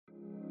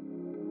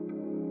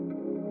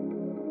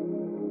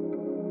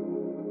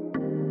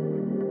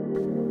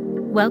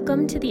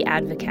Welcome to the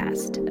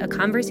Advocast, a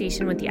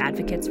conversation with the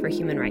advocates for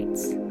human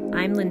rights.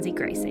 I'm Lindsay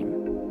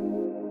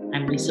Greising.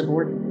 I'm Lisa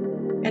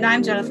Borden. And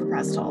I'm Jennifer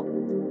Prestholt.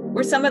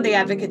 We're some of the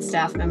Advocate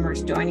staff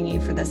members joining you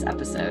for this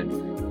episode.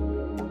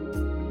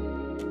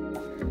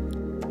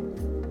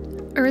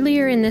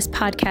 Earlier in this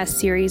podcast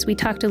series, we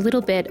talked a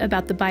little bit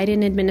about the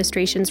Biden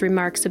administration's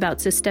remarks about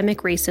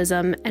systemic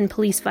racism and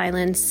police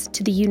violence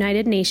to the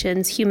United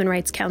Nations Human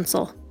Rights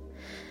Council.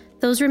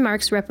 Those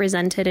remarks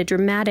represented a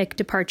dramatic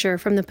departure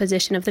from the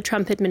position of the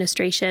Trump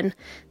administration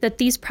that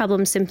these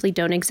problems simply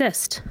don't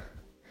exist.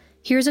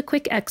 Here's a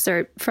quick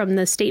excerpt from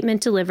the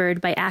statement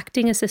delivered by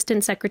Acting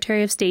Assistant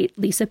Secretary of State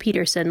Lisa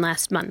Peterson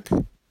last month. The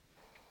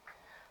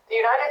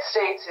United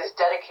States is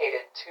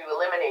dedicated to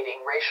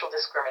eliminating racial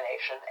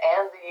discrimination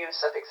and the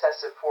use of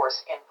excessive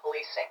force in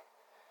policing.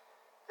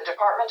 The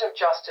Department of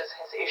Justice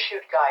has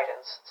issued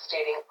guidance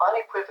stating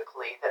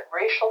unequivocally that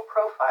racial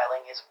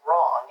profiling is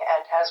wrong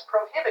and has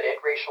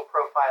prohibited racial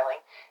profiling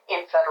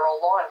in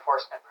federal law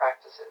enforcement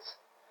practices.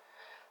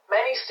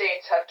 Many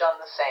states have done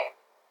the same.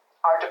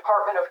 Our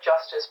Department of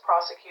Justice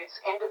prosecutes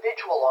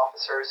individual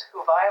officers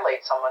who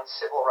violate someone's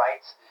civil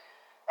rights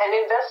and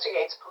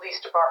investigates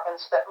police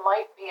departments that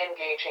might be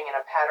engaging in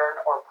a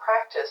pattern or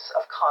practice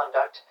of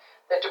conduct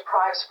that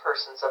deprives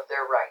persons of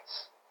their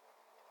rights.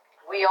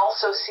 We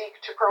also seek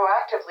to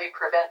proactively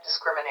prevent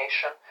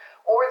discrimination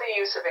or the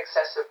use of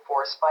excessive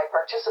force by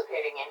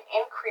participating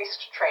in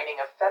increased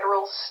training of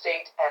federal,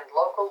 state, and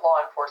local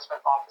law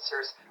enforcement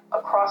officers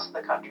across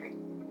the country.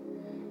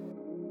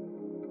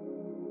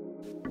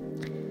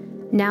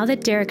 Now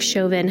that Derek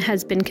Chauvin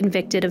has been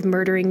convicted of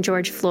murdering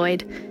George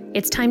Floyd,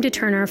 it's time to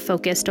turn our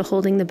focus to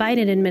holding the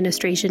Biden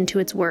administration to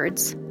its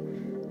words.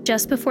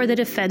 Just before the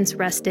defense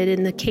rested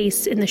in the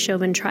case in the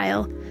Chauvin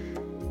trial,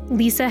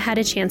 Lisa had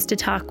a chance to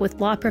talk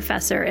with law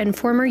professor and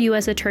former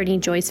U.S. Attorney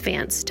Joyce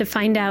Vance to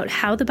find out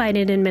how the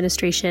Biden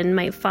administration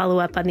might follow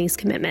up on these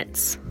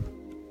commitments.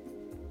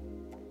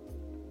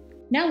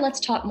 Now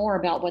let's talk more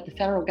about what the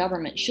federal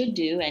government should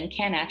do and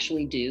can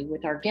actually do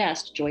with our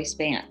guest, Joyce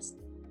Vance.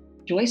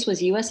 Joyce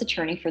was U.S.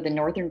 Attorney for the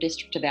Northern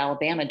District of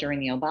Alabama during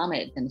the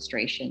Obama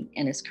administration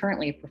and is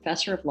currently a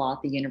professor of law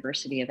at the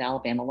University of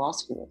Alabama Law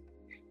School.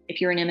 If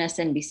you're an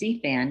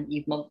MSNBC fan,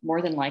 you've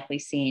more than likely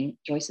seen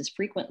Joyce's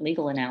frequent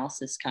legal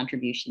analysis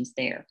contributions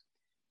there.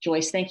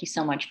 Joyce, thank you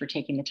so much for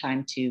taking the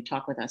time to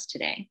talk with us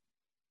today.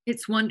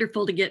 It's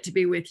wonderful to get to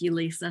be with you,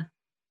 Lisa.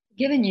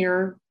 Given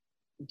your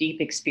deep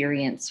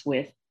experience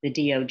with the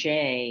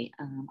DOJ,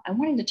 I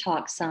wanted to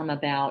talk some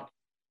about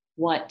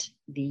what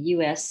the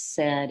U.S.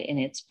 said in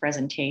its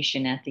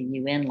presentation at the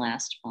UN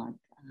last month.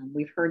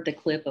 We've heard the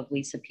clip of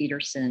Lisa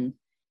Peterson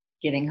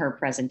giving her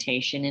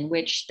presentation in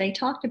which they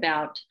talked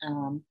about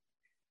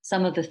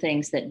some of the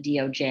things that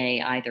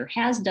DOJ either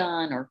has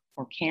done or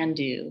can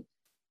do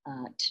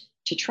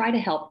to try to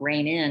help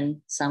rein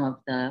in some of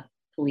the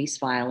police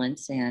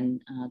violence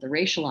and the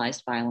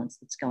racialized violence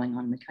that's going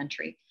on in the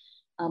country.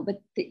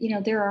 But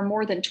there are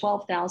more than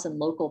 12,000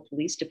 local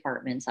police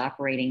departments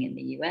operating in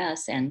the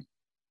U.S. and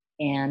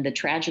the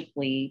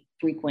tragically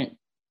frequent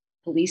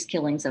police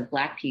killings of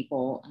Black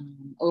people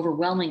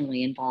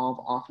overwhelmingly involve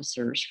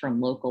officers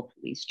from local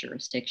police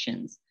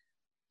jurisdictions.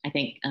 I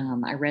think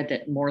I read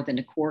that more than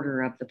a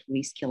quarter of the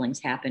police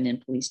killings happen in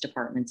police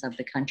departments of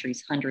the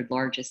country's 100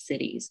 largest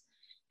cities.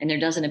 And there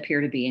doesn't appear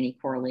to be any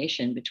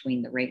correlation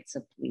between the rates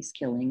of police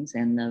killings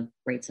and the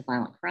rates of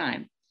violent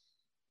crime.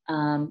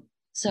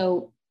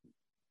 So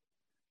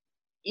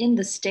in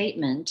the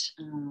statement,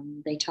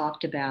 they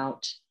talked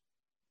about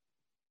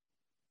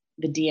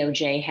the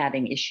DOJ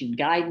having issued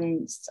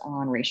guidance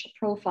on racial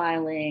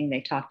profiling.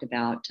 They talked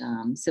about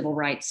civil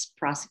rights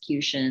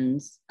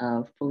prosecutions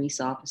of police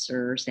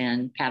officers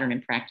and pattern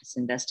and practice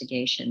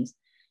investigations.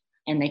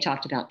 And they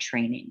talked about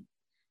training.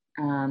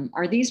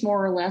 Are these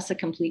more or less a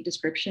complete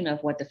description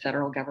of what the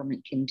federal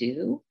government can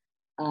do?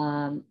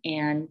 Or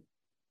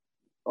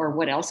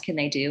what else can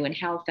they do? And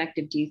how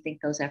effective do you think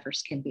those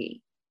efforts can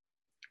be?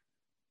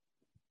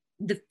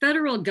 The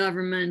federal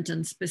government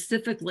and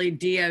specifically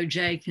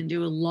DOJ can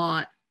do a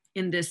lot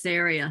in this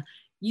area.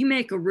 You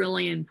make a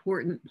really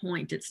important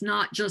point. It's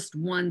not just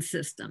one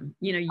system.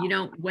 You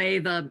don't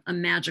wave a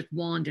magic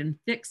wand and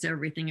fix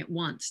everything at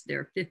once.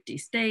 There are 50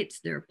 states,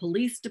 there are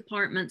police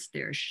departments,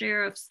 there are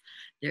sheriffs,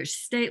 there's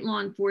state law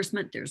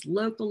enforcement, there's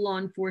local law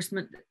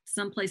enforcement.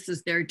 Some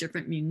places there are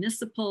different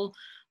municipal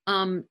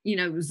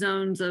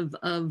zones of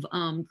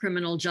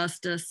criminal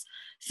justice.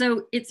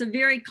 So it's a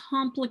very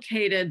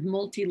complicated,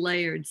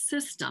 multi-layered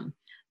system.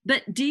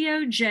 But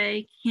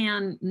DOJ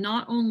can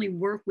not only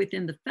work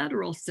within the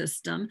federal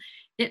system,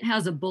 it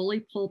has a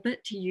bully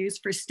pulpit to use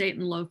for state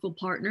and local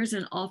partners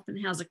and often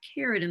has a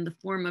carrot in the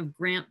form of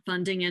grant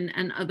funding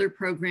and other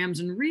programs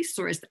and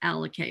resource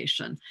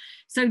allocation.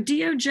 So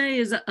DOJ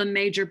is a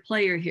major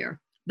player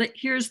here. But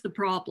here's the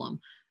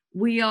problem.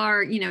 We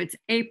are, it's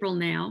April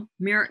now.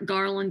 Merrick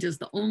Garland is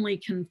the only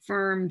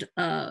confirmed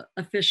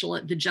official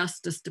at the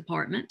Justice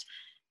Department.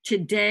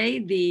 Today,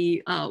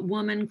 the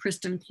woman,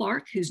 Kristen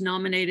Clark, who's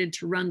nominated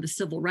to run the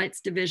Civil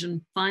Rights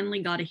Division,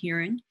 finally got a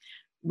hearing.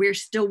 We're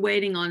still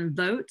waiting on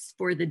votes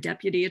for the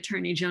Deputy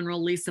Attorney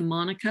General, Lisa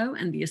Monaco,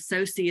 and the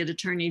Associate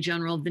Attorney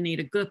General,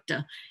 Vanita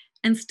Gupta.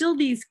 And still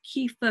these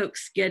key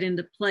folks get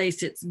into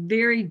place. It's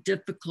very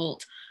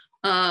difficult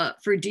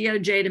for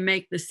DOJ to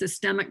make the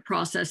systemic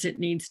process it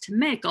needs to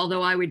make,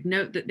 although I would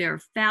note that there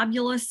are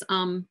fabulous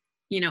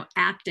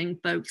acting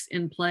folks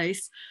in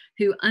place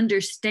who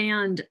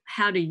understand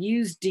how to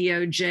use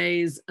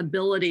DOJ's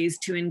abilities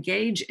to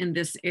engage in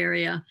this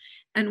area.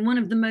 And one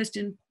of the most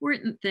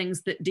important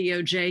things that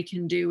DOJ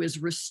can do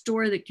is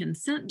restore the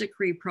consent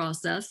decree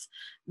process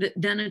that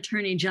then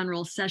Attorney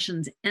General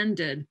Sessions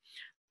ended,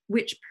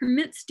 which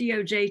permits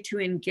DOJ to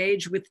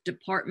engage with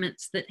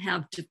departments that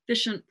have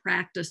deficient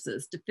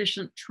practices,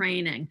 deficient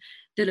training,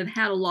 that have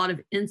had a lot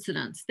of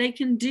incidents. They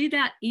can do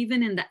that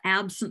even in the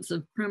absence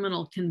of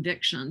criminal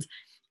convictions,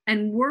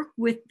 and work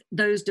with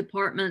those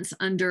departments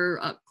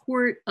under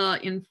court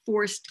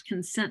enforced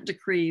consent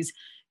decrees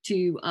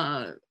to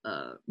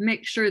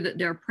make sure that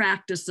their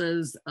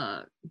practices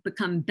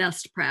become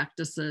best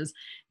practices,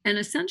 and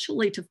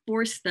essentially to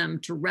force them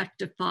to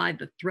rectify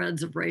the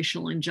threads of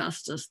racial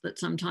injustice that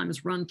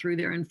sometimes run through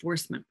their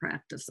enforcement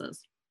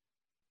practices.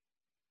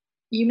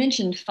 You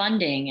mentioned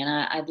funding, and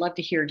I'd love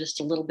to hear just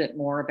a little bit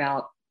more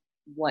about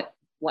what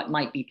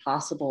might be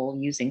possible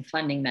using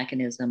funding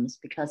mechanisms,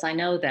 because I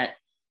know that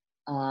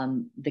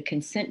the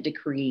consent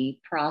decree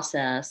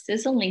process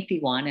is a lengthy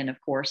one, and of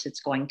course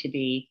it's going to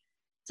be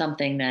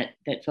something that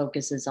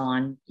focuses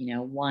on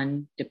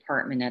one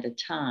department at a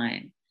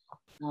time.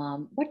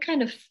 What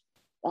kind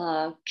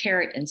of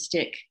carrot and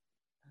stick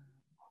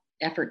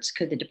efforts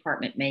could the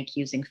department make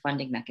using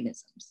funding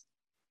mechanisms?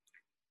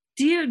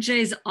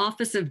 DOJ's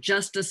Office of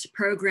Justice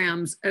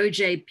Programs,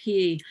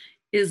 OJP,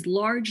 is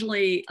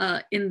largely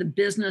in the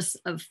business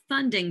of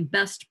funding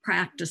best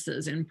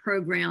practices in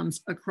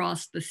programs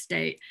across the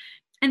state.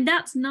 And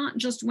that's not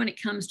just when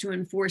it comes to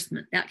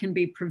enforcement. That can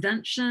be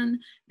prevention,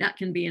 that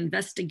can be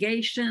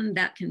investigation,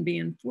 that can be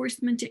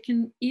enforcement. It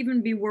can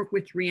even be work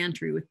with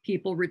reentry, with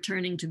people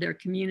returning to their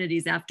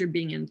communities after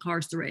being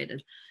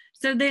incarcerated.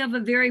 So they have a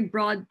very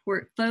broad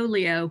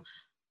portfolio.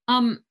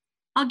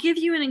 I'll give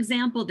you an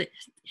example that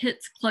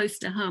hits close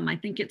to home. I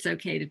think it's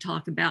okay to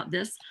talk about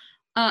this.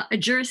 A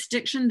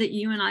jurisdiction that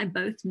you and I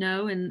both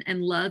know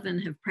and love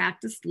and have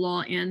practiced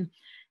law in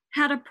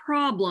had a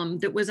problem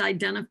that was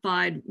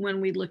identified when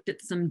we looked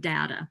at some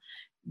data.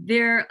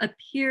 There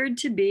appeared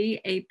to be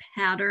a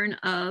pattern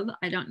of,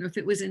 I don't know if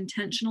it was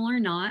intentional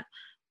or not,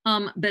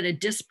 but a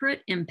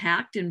disparate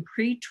impact in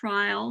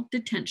pretrial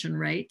detention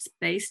rates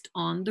based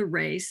on the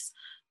race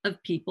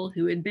of people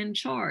who had been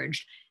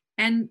charged.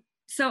 And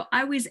so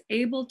I was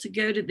able to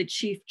go to the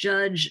chief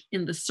judge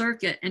in the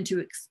circuit and to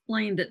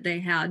explain that they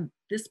had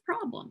this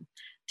problem.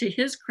 To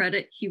his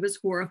credit, he was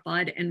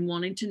horrified and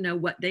wanted to know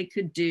what they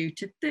could do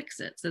to fix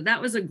it. So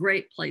that was a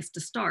great place to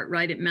start,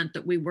 right? It meant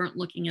that we weren't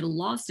looking at a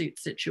lawsuit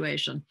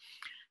situation.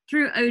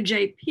 Through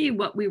OJP,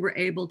 what we were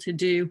able to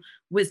do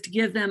was to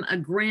give them a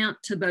grant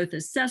to both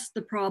assess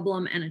the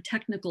problem and a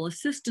technical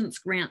assistance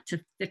grant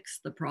to fix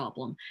the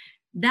problem.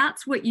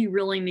 That's what you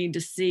really need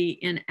to see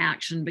in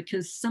action,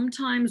 because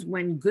sometimes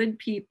when good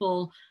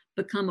people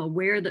become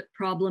aware that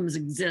problems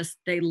exist,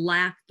 they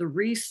lack the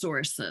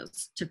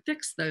resources to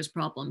fix those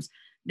problems.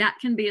 That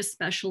can be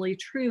especially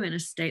true in a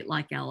state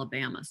like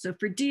Alabama. So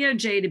for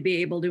DOJ to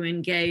be able to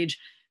engage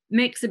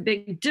makes a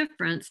big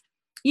difference.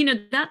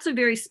 That's a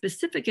very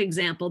specific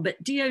example,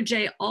 but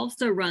DOJ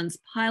also runs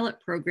pilot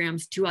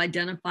programs to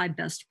identify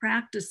best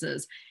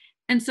practices.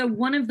 And so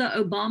one of the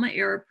Obama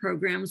era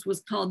programs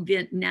was called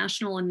the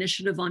National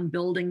Initiative on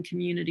Building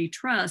Community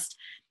Trust.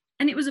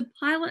 And it was a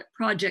pilot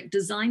project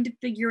designed to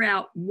figure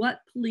out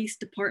what police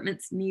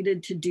departments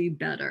needed to do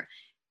better.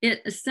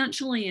 It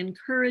essentially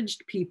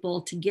encouraged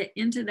people to get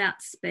into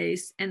that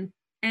space, and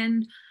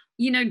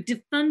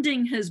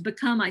defunding has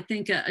become, I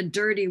think, a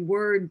dirty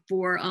word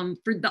for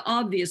the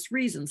obvious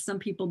reasons. Some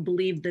people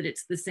believe that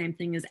it's the same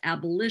thing as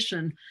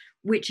abolition,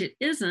 which it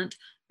isn't.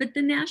 But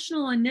the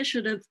National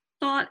Initiative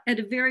thought at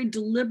a very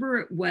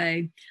deliberate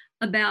way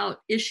about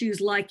issues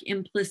like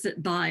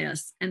implicit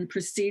bias and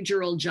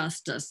procedural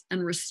justice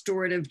and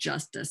restorative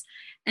justice,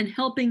 and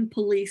helping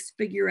police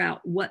figure out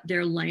what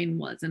their lane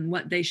was and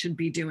what they should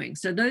be doing.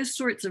 So those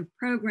sorts of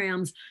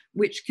programs,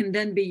 which can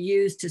then be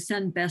used to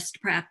send best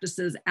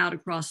practices out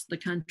across the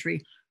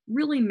country,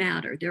 really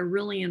matter. They're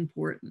really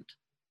important.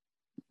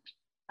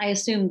 I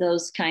assume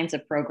those kinds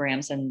of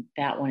programs, and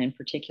that one in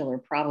particular,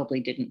 probably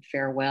didn't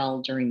fare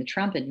well during the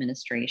Trump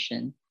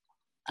administration.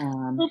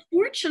 Well,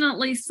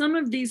 fortunately, some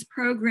of these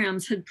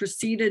programs had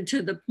proceeded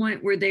to the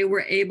point where they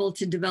were able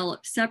to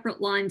develop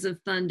separate lines of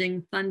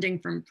funding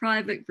from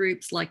private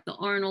groups like the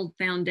Arnold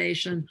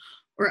Foundation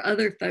or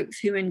other folks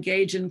who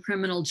engage in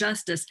criminal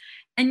justice.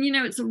 And,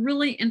 it's a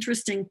really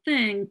interesting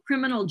thing.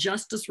 Criminal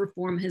justice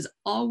reform has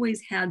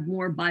always had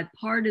more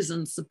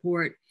bipartisan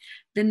support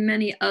than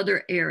many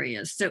other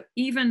areas. So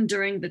even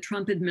during the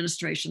Trump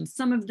administration,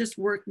 some of this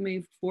work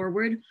moved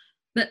forward.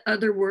 But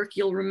other work,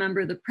 you'll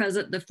remember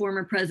the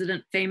former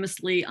president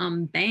famously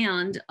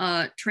banned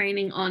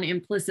training on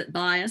implicit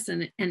bias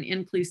and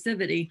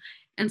inclusivity.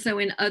 And so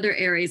in other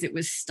areas, it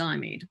was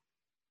stymied.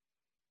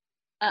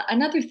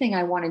 Another thing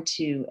I wanted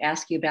to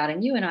ask you about,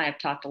 and you and I have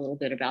talked a little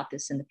bit about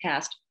this in the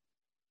past,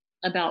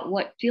 about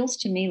what feels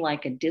to me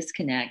like a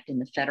disconnect in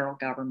the federal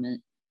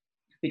government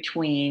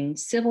between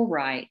civil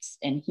rights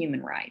and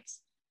human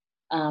rights.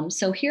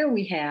 So here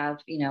we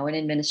have, an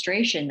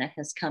administration that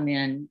has come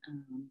in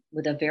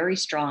with a very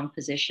strong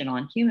position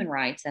on human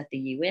rights at the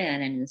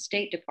UN and in the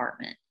State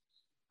Department,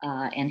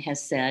 and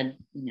has said,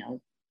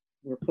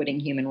 we're putting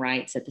human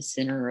rights at the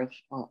center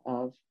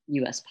of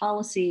U.S.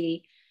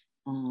 policy,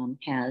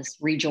 has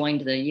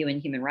rejoined the UN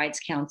Human Rights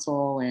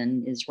Council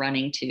and is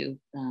running to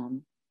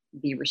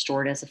be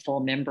restored as a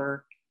full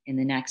member in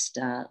the next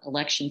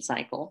election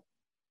cycle.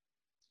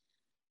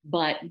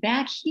 But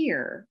back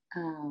here,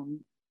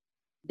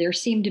 there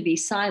seem to be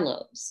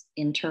silos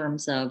in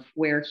terms of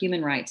where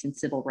human rights and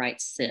civil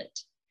rights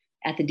sit.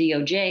 At the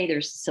DOJ,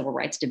 there's the Civil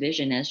Rights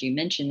Division, as you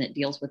mentioned, that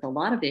deals with a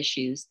lot of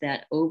issues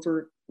that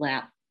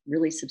overlap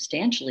really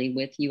substantially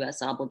with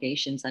US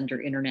obligations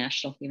under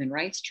international human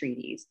rights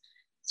treaties,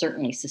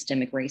 certainly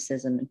systemic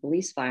racism and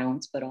police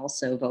violence, but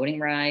also voting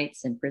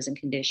rights and prison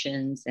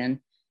conditions and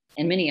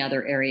many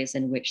other areas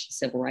in which the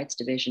Civil Rights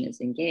Division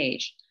is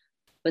engaged.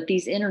 But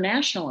these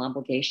international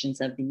obligations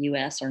of the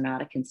US are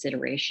not a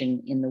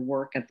consideration in the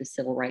work of the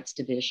Civil Rights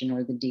Division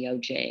or the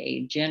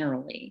DOJ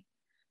generally.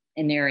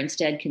 And they're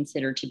instead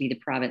considered to be the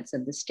province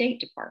of the State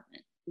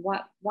Department.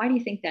 Why do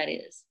you think that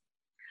is?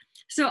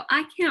 So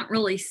I can't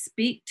really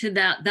speak to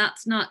that.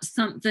 That's not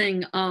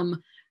something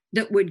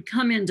that would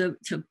come into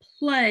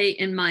play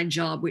in my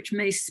job, which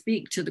may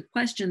speak to the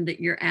question that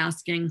you're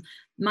asking.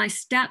 My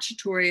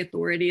statutory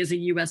authority as a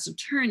US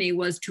attorney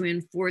was to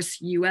enforce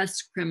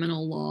US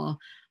criminal law,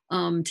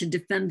 to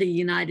defend the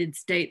United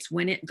States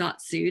when it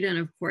got sued. And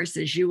of course,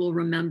 as you will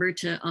remember,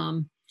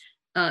 to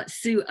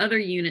sue other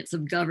units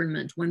of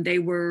government when they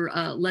were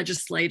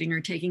legislating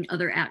or taking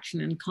other action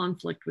in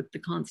conflict with the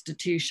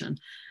Constitution.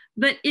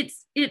 But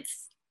it's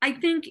I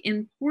think,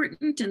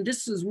 important, and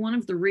this is one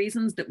of the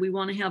reasons that we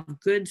want to have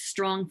good,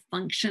 strong,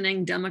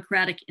 functioning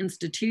democratic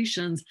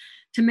institutions,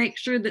 to make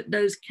sure that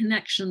those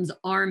connections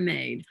are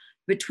made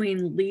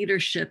between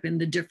leadership in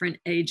the different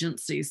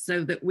agencies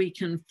so that we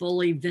can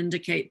fully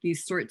vindicate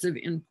these sorts of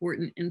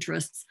important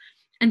interests.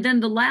 And then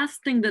the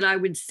last thing that I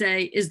would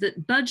say is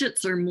that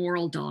budgets are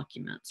moral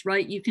documents,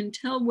 right? You can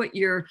tell what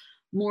your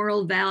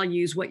moral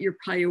values, what your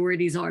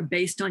priorities are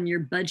based on your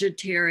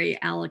budgetary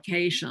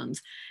allocations.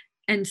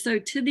 And so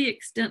to the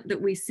extent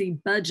that we see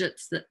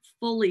budgets that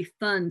fully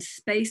fund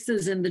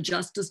spaces in the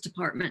Justice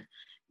Department,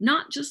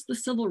 not just the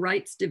Civil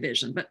Rights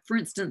Division, but for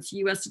instance,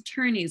 US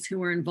attorneys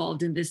who are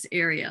involved in this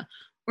area,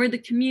 or the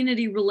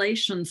Community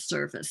Relations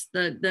Service,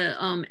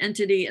 the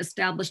entity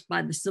established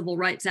by the Civil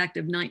Rights Act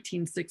of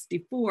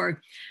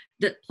 1964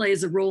 that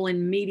plays a role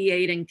in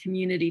mediating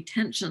community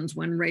tensions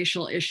when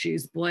racial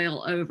issues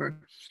boil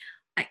over.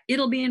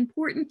 It'll be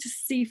important to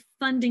see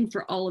funding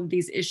for all of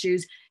these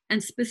issues,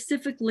 and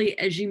specifically,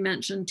 as you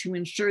mentioned, to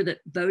ensure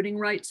that voting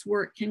rights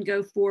work can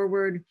go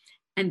forward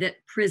and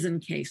that prison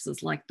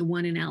cases like the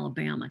one in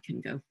Alabama can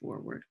go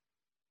forward.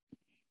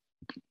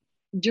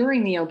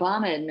 During the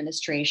Obama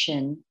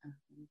administration,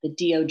 the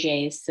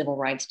DOJ's Civil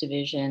Rights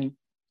Division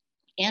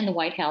and the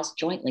White House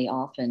jointly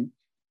often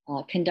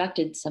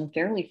conducted some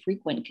fairly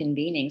frequent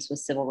convenings with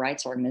civil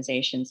rights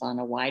organizations on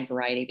a wide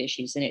variety of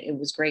issues. And it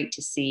was great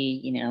to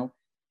see,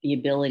 the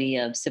ability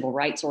of civil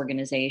rights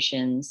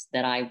organizations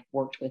that I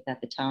worked with at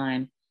the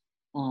time,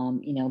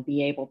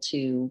 be able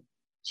to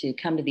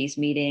come to these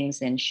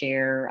meetings and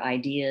share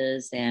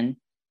ideas and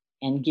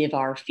give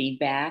our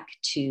feedback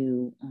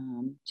to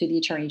the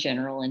Attorney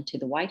General and to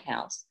the White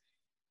House.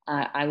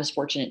 I was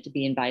fortunate to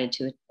be invited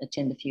to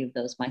attend a few of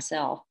those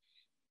myself.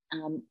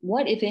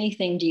 What, if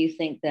anything, do you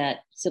think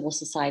that civil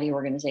society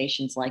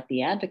organizations like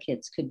the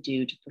Advocates could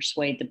do to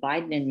persuade the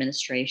Biden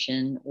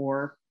administration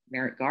or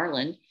Merrick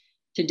Garland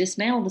to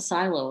dismantle the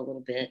silo a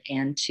little bit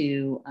and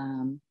to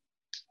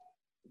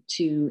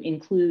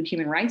include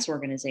human rights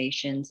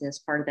organizations as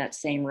part of that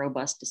same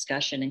robust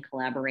discussion and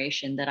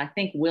collaboration that I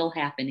think will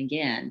happen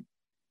again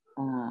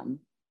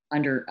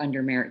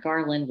under Merrick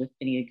Garland, with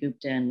Vinita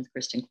Gupta and with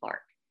Kristen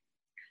Clark?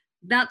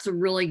 That's a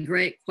really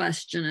great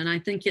question, and I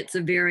think it's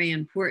a very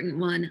important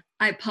one.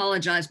 I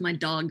apologize, my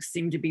dogs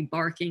seem to be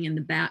barking in the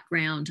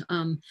background.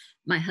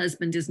 My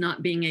husband is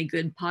not being a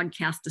good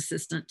podcast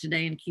assistant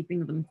today and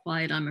keeping them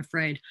quiet, I'm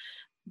afraid.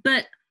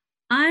 But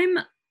I'm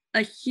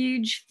a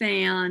huge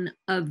fan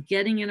of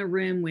getting in a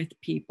room with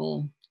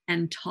people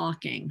and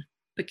talking,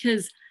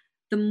 because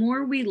the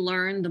more we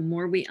learn, the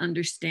more we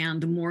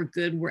understand, the more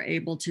good we're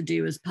able to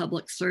do as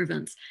public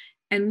servants.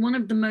 And one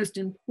of the most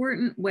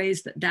important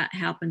ways that that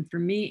happened for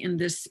me in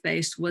this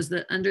space was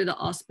that under the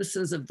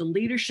auspices of the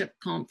Leadership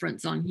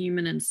Conference on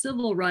Human and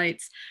Civil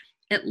Rights,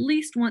 at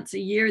least once a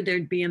year,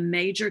 there'd be a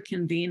major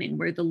convening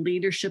where the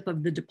leadership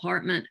of the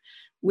department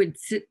would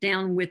sit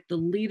down with the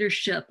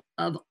leadership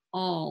of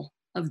all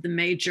of the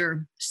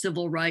major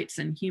civil rights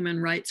and human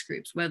rights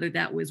groups, whether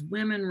that was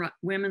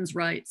women's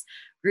rights,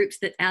 groups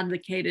that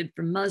advocated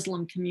for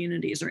Muslim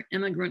communities or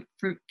immigrant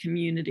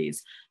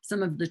communities,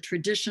 some of the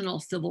traditional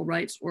civil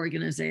rights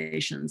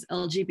organizations,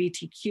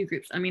 LGBTQ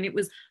groups. I mean, it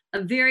was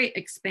a very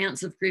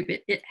expansive group.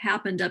 It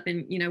happened up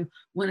in,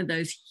 one of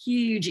those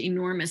huge,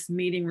 enormous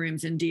meeting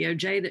rooms in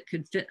DOJ that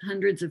could fit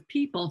hundreds of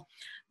people,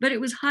 but it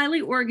was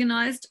highly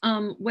organized.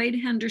 Wade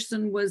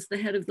Henderson was the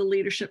head of the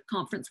leadership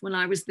conference when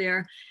I was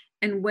there,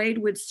 and Wade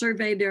would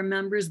survey their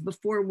members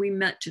before we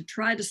met to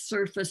try to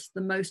surface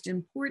the most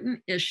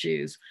important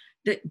issues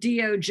that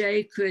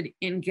DOJ could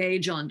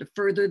engage on to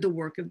further the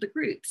work of the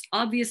groups.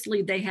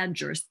 Obviously, they had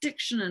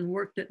jurisdiction and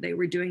work that they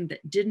were doing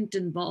that didn't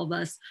involve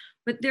us,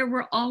 but there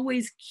were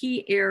always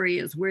key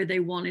areas where they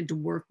wanted to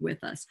work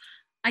with us.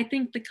 I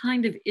think the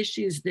kind of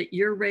issues that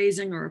you're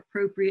raising are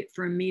appropriate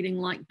for a meeting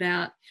like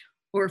that,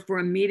 or for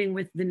a meeting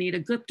with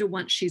Vanita Gupta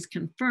once she's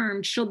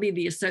confirmed. She'll be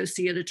the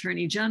Associate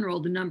Attorney General,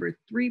 the number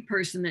 3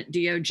 person at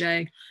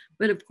DOJ.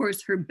 But of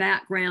course, her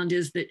background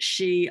is that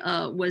she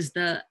was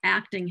the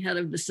acting head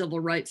of the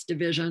Civil Rights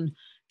Division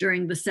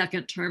during the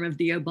second term of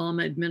the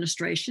Obama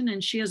administration.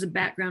 And she has a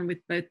background with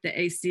both the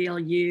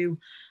ACLU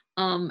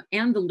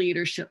and the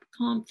Leadership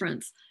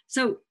Conference.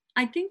 So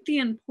I think the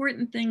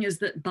important thing is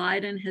that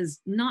Biden has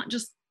not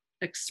just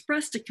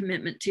expressed a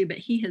commitment to, but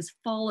he has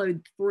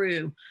followed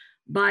through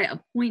by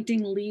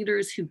appointing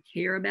leaders who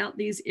care about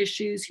these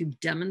issues, who've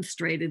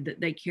demonstrated that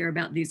they care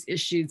about these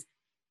issues.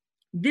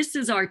 This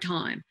is our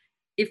time.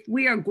 If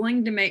we are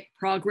going to make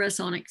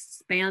progress on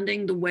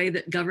expanding the way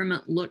that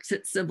government looks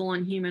at civil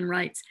and human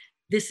rights,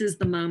 this is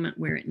the moment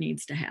where it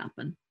needs to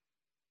happen.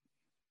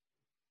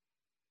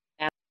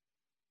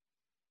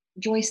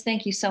 Joyce,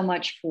 thank you so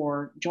much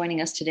for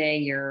joining us today.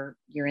 Your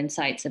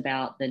insights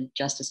about the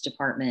Justice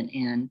Department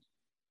and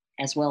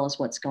as well as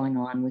what's going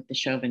on with the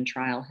Chauvin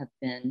trial have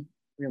been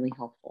really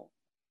helpful.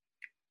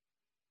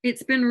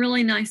 It's been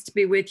really nice to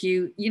be with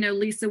you.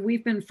 Lisa,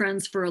 we've been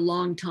friends for a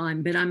long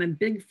time, but I'm a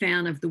big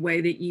fan of the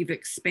way that you've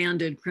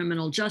expanded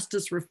criminal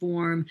justice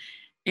reform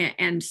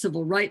and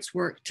civil rights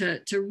work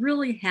to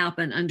really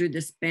happen under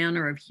this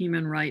banner of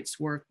human rights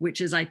work,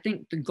 which is, I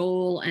think, the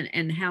goal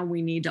and how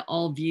we need to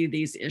all view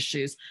these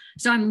issues.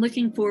 So I'm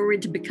looking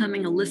forward to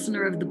becoming a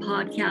listener of the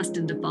podcast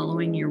and to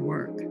following your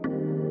work.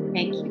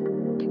 Thank you.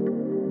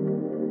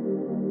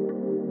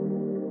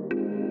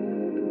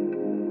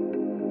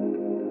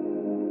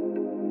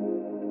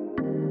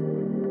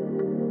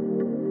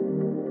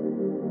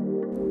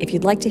 If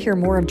you'd like to hear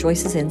more of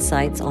Joyce's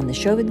insights on the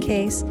Chauvin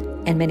case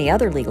and many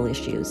other legal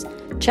issues,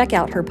 check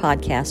out her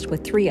podcast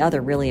with 3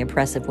 other really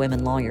impressive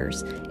women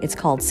lawyers. It's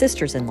called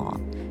Sisters-in-Law,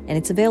 and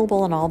it's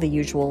available on all the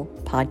usual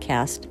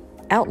podcast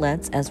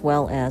outlets as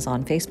well as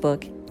on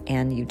Facebook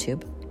and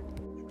YouTube.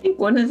 I think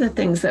one of the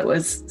things that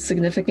was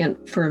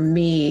significant for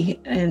me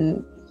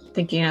in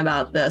thinking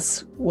about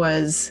this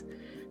was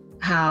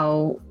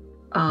how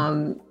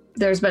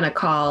there's been a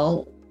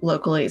call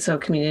locally, so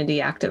community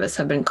activists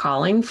have been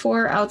calling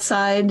for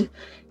outside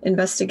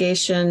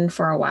investigation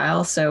for a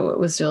while. So it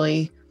was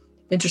really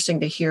interesting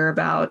to hear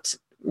about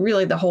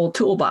really the whole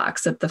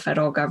toolbox that the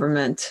federal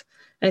government,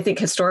 and I think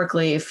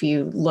historically, if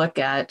you look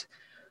at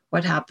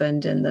what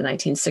happened in the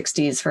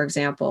 1960s, for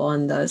example,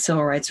 and the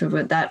civil rights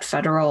movement, that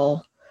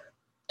federal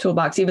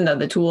toolbox, even though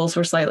the tools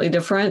were slightly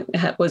different,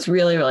 was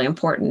really, really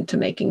important to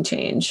making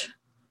change.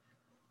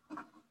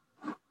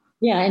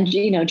 Yeah, and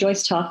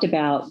Joyce talked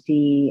about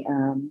the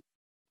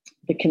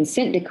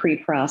consent decree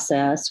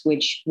process,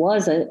 which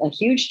was a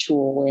huge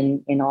tool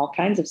in all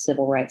kinds of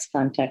civil rights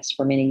contexts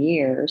for many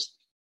years,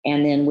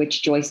 and then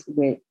which Joyce,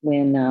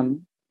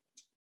 when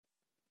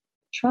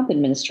Trump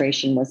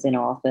administration was in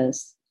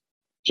office,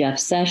 Jeff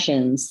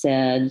Sessions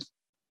said,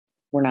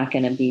 we're not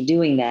going to be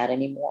doing that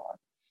anymore.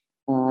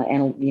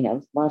 And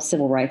a lot of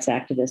civil rights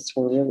activists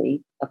were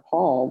really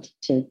appalled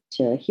to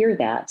hear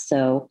that.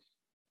 So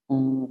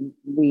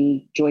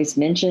Joyce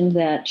mentioned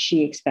that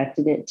she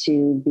expected it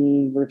to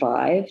be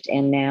revived.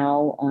 And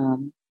now,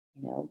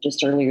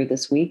 just earlier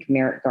this week,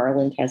 Merrick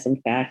Garland has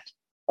in fact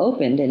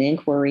opened an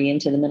inquiry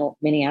into the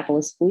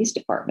Minneapolis Police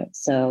Department.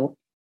 So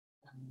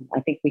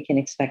I think we can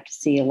expect to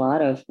see a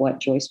lot of what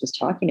Joyce was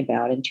talking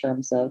about in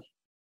terms of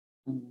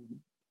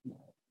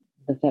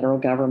the federal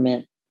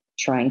government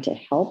trying to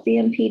help the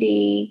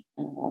MPD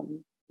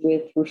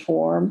with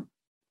reform,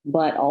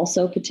 but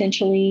also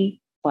potentially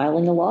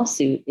filing a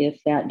lawsuit if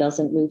that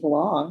doesn't move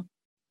along,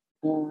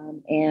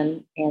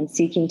 and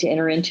seeking to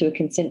enter into a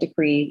consent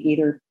decree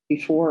either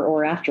before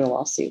or after a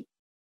lawsuit.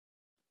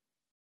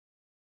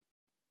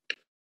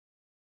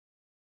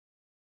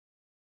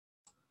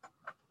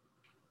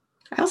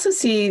 I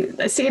see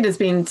it as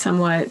being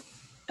somewhat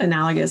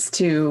analogous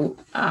to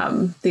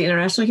the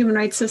international human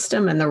rights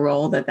system and the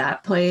role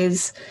that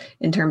plays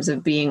in terms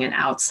of being an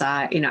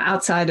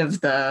outside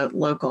of the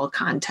local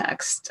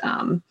context,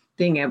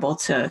 being able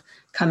to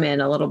come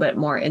in a little bit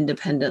more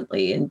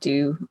independently and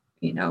do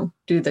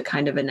the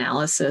kind of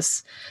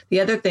analysis. The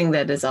other thing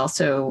that is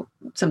also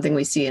something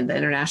we see in the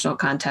international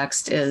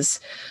context is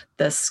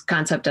this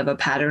concept of a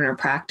pattern or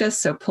practice.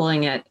 So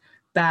pulling it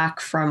back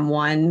from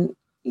one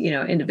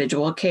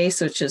individual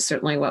case, which is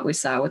certainly what we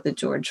saw with the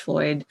George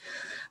Floyd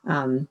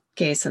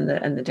case and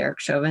the Derek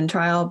Chauvin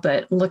trial,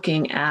 but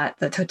looking at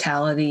the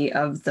totality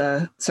of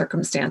the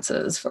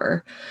circumstances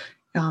for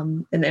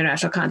in the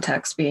international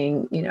context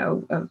being,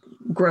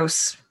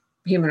 gross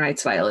human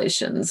rights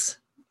violations,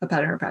 a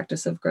pattern or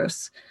practice of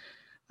gross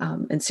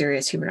and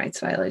serious human rights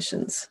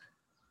violations.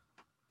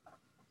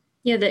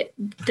 Yeah,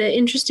 the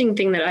interesting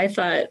thing that I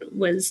thought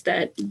was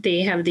that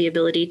they have the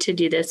ability to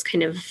do this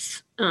kind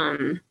of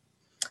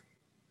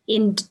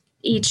in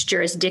each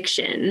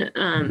jurisdiction,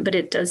 but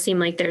it does seem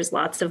like there's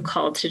lots of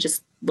call to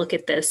just look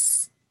at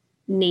this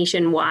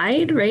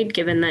nationwide, right?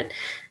 Given that,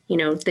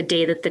 the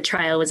day that the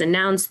trial was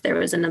announced, there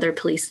was another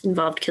police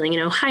involved killing in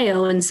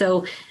Ohio. And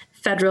so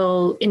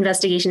federal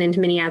investigation into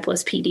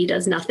Minneapolis PD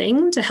does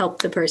nothing to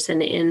help the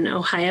person in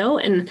Ohio.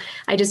 And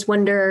I just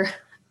wonder,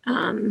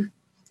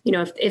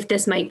 if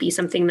this might be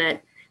something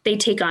that they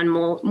take on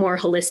more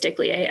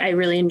holistically. I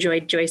really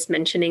enjoyed Joyce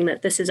mentioning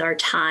that this is our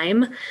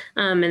time,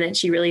 and that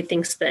she really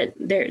thinks that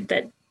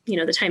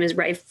the time is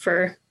ripe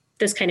for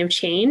this kind of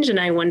change. And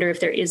I wonder if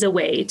there is a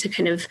way to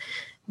kind of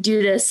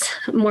do this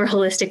more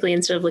holistically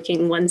instead of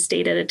looking one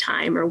state at a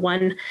time or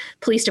one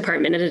police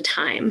department at a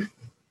time.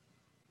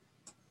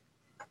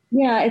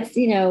 Yeah,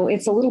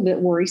 it's a little bit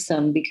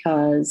worrisome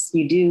because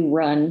you do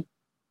run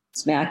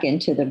smack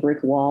into the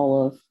brick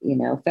wall of,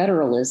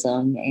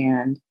 federalism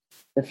and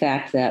the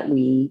fact that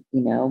we,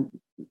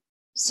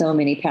 so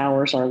many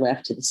powers are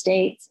left to the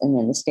states and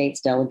then the states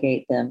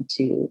delegate them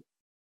to,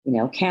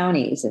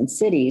 counties and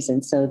cities.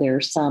 And so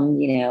there's some,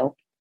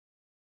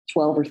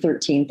 12 or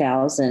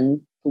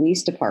 13,000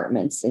 police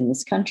departments in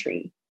this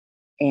country.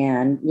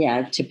 And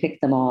yeah, to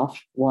pick them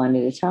off one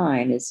at a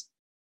time is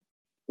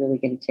really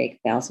going to take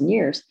 1,000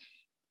 years.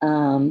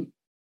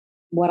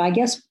 What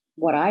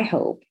I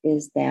hope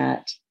is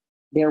that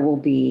there will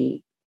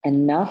be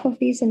enough of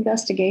these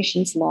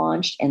investigations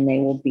launched and they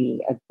will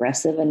be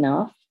aggressive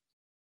enough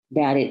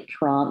that it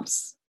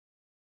prompts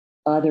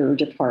other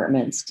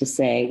departments to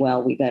say,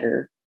 well, we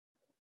better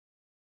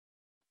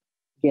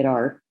get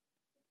our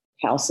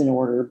house in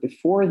order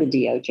before the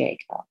DOJ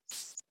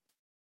comes,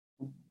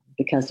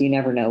 because you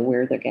never know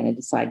where they're going to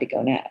decide to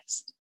go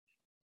next.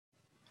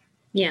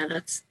 Yeah,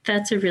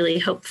 that's a really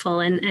hopeful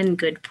and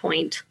good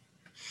point.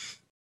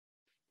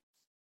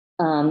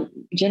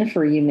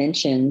 Jennifer, you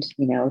mentioned,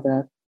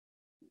 the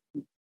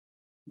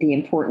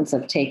importance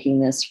of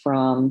taking this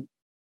from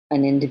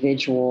an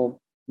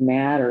individual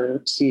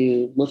matter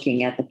to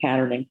looking at the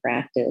pattern and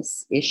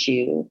practice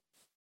issue.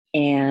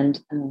 And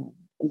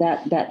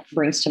that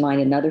brings to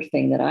mind another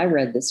thing that I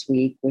read this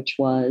week, which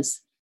was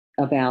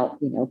about,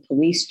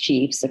 police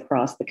chiefs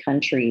across the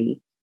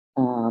country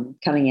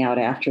coming out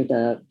after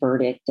the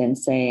verdict and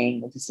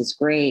saying, well, this is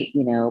great,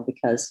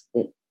 because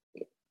it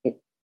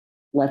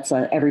lets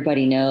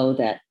everybody know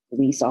that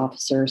police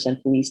officers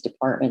and police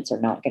departments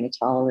are not going to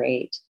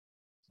tolerate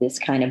this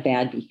kind of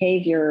bad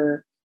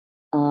behavior.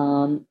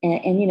 And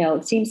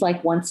it seems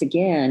like, once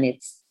again,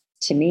 it's,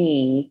 to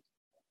me,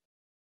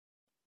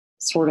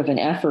 sort of an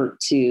effort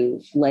to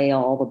lay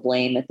all the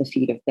blame at the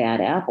feet of bad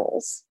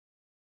apples,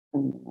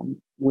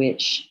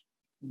 which,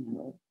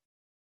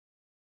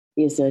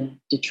 is a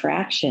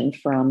detraction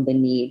from the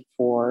need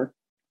for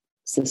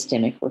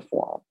systemic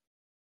reform.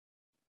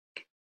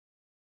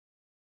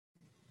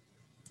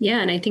 Yeah,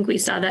 and I think we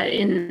saw that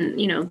in,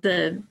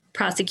 the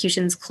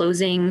prosecution's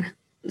closing,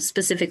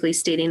 specifically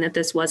stating that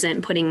this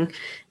wasn't putting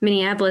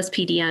Minneapolis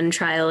PD on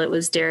trial. It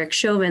was Derek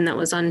Chauvin that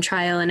was on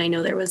trial. And I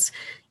know there was,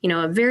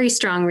 a very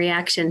strong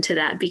reaction to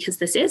that because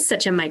this is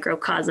such a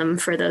microcosm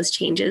for those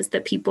changes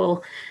that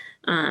people,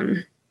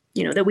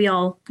 that we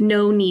all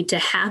know need to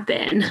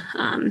happen.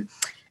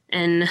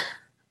 And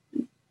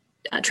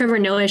Trevor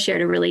Noah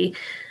shared a really,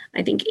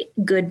 I think,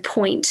 good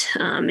point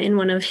in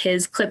one of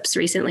his clips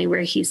recently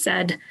where he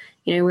said,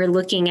 we're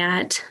looking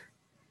at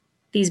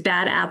these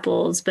bad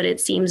apples, but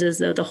it seems as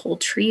though the whole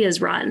tree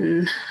is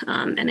rotten.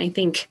 And I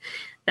think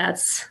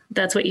that's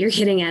what you're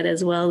getting at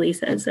as well,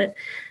 Lisa, is that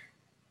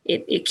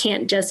it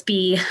can't just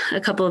be a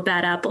couple of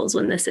bad apples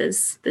when this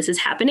is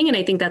happening. And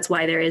I think that's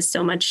why there is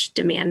so much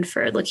demand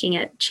for looking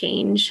at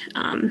change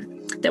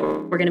that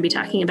we're going to be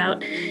talking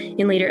about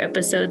in later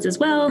episodes as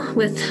well,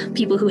 with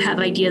people who have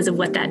ideas of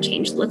what that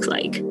change looks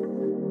like.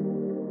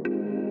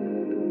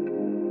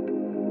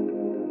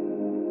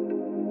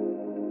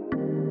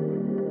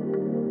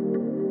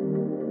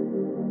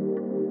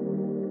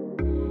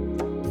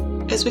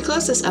 As we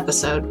close this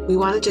episode, we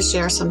wanted to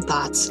share some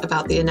thoughts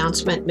about the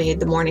announcement made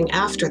the morning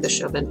after the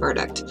Chauvin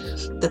verdict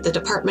that the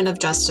Department of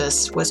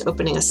Justice was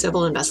opening a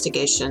civil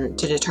investigation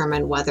to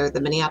determine whether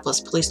the Minneapolis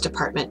Police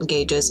Department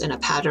engages in a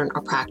pattern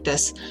or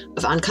practice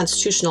of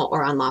unconstitutional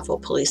or unlawful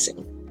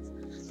policing.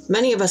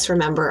 Many of us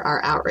remember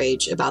our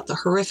outrage about the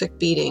horrific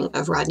beating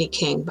of Rodney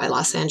King by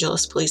Los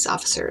Angeles police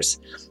officers,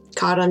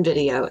 caught on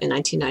video in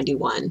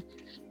 1991,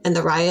 and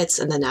the riots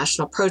and the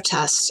national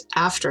protests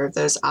after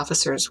those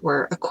officers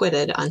were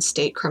acquitted on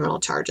state criminal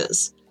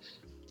charges.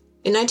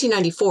 In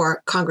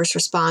 1994, Congress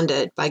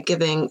responded by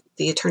giving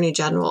the Attorney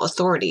General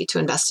authority to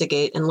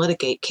investigate and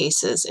litigate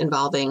cases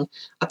involving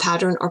a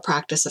pattern or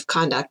practice of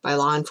conduct by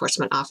law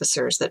enforcement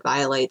officers that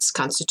violates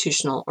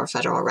constitutional or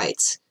federal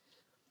rights.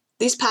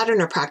 These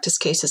pattern or practice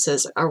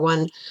cases are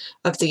one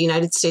of the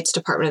United States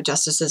Department of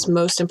Justice's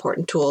most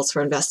important tools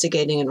for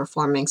investigating and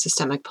reforming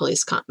systemic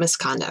police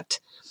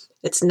misconduct.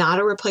 It's not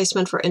a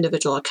replacement for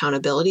individual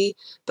accountability,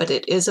 but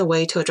it is a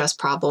way to address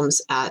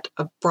problems at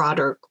a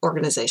broader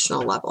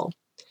organizational level.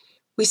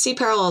 We see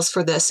parallels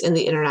for this in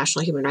the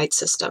international human rights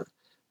system.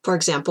 For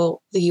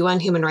example, the UN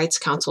Human Rights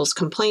Council's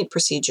complaint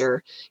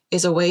procedure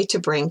is a way to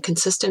bring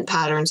consistent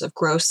patterns of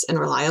gross and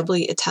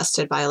reliably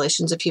attested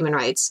violations of human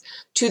rights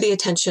to the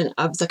attention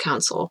of the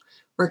Council,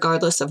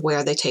 regardless of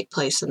where they take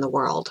place in the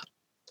world.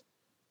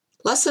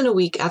 Less than a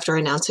week after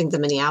announcing the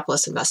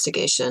Minneapolis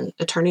investigation,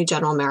 Attorney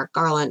General Merrick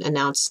Garland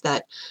announced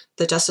that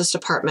the Justice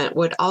Department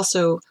would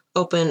also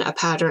open a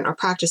pattern or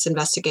practice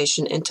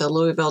investigation into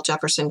Louisville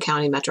Jefferson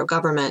County Metro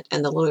Government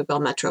and the Louisville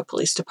Metro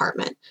Police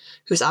Department,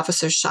 whose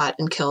officers shot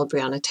and killed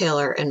Breonna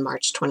Taylor in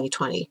March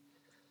 2020.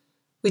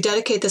 We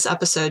dedicate this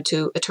episode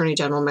to Attorney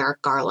General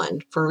Merrick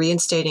Garland for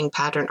reinstating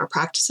pattern or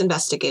practice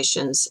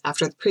investigations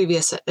after the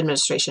previous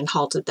administration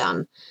halted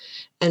them,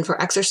 and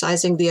for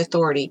exercising the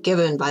authority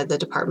given to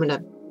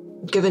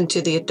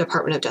the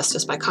Department of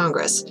Justice by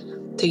Congress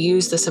to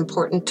use this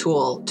important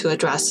tool to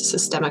address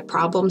systemic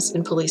problems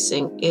in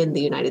policing in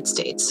the United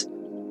States.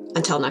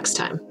 Until next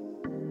time.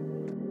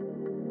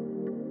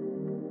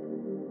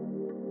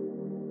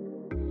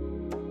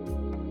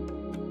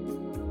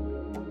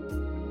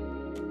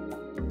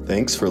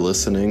 Thanks for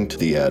listening to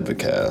The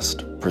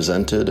Advocast,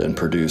 presented and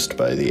produced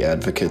by the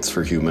Advocates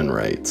for Human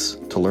Rights.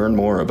 To learn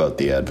more about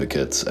the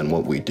Advocates and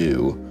what we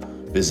do,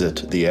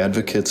 visit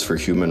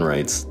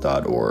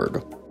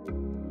theadvocatesforhumanrights.org.